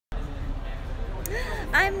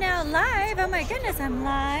I'm now live. Oh my goodness, I'm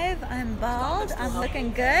live. I'm bald. I'm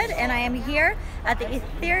looking good. And I am here at the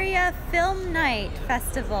Etheria Film Night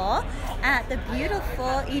Festival at the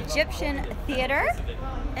beautiful Egyptian Theater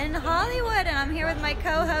in Hollywood. And I'm here with my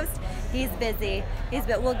co-host. He's busy.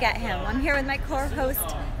 But we'll get him. I'm here with my co-host,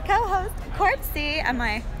 Corpsey, and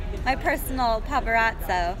my personal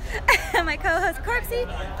paparazzo. My co-host Corpsey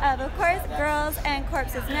of course, Girls and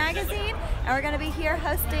Corpses magazine, and we're going to be here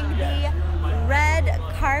hosting the red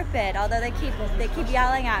carpet. Although they keep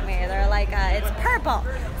yelling at me, they're like, it's purple.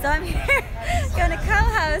 So I'm here going to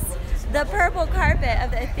co-host the purple carpet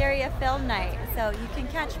of the Etheria Film Night. So you can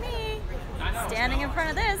catch me standing in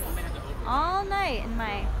front of this all night in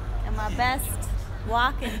my best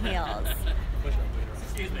walking heels.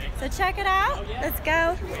 So check it out. Let's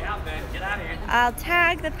go. I'll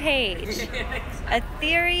tag the page.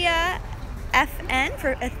 Etheria FN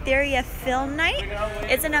for Etheria Film Night.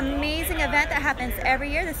 It's an amazing event that happens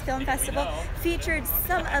every year. This film festival featured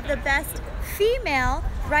some of the best female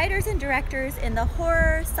writers and directors in the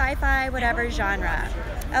horror, sci-fi, whatever genre.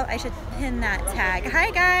 Oh, I should pin that tag.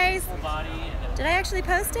 Hi guys. Did I actually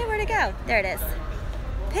post it? Where'd it go? There it is.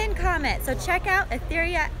 Pin comment. So check out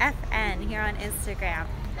Etheria FN here on Instagram.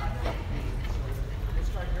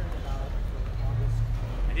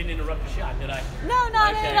 I didn't interrupt the shot, did I? No,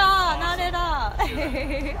 not at all. Not at all. All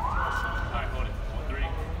right, hold it. 1, 3,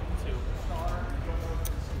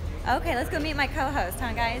 2. Okay, let's go meet my co-host,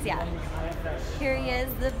 huh, guys? Yeah. Here he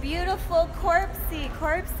is, the beautiful Corpsey.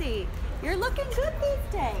 Corpsey, you're looking good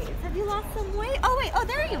these days. Have you lost some weight? Oh wait, oh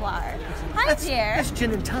there you are. Hi, dear. That's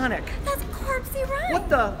Gin and Tonic. That's Corpsey, right? What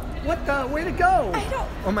the, way to go. I don't.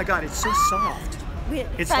 Oh my God, it's so soft.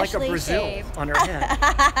 It's like a Brazil shaved. on her head.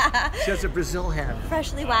 She has a Brazil head.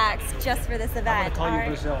 Freshly waxed just for this event. I'm gonna call you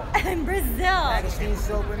Brazil. I'm Brazil.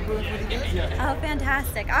 Oh,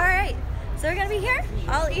 fantastic. All right. So we're going to be here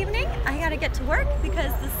all evening. I got to get to work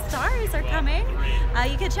because the stars are coming.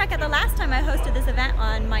 You can check out the last time I hosted this event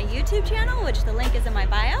on my YouTube channel, which the link is in my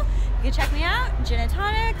bio. You can check me out, Gin and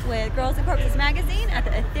Tonic with Girls and Corpses magazine at the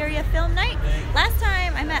Etheria Film Night. Last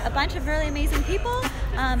time I met a bunch of really amazing people,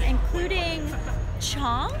 including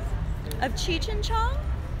Chong of Cheech and Chong.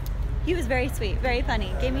 He was very sweet, very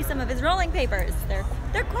funny. Gave me some of his rolling papers.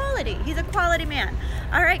 They're quality. He's a quality man.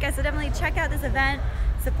 All right, guys, so definitely check out this event.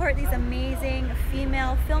 Support these amazing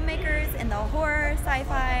female filmmakers in the horror,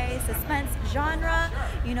 sci-fi, suspense genre.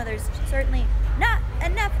 You know, there's certainly not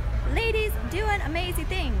enough ladies doing amazing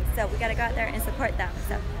things, so we gotta go out there and support them.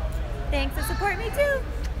 So thanks and support me too.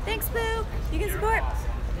 Thanks, Boo. You can support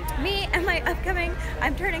me and my upcoming,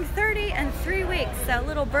 I'm turning 30 in 3 weeks, so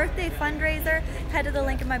little birthday fundraiser. Head to the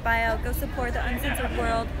link in my bio. Go support the uncensored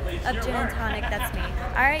world of Gin and Tonic. That's me.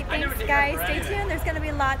 All right, thanks guys. Stay tuned. There's going to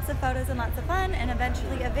be lots of photos and lots of fun, and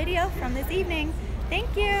eventually a video from this evening.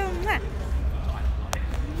 Thank you.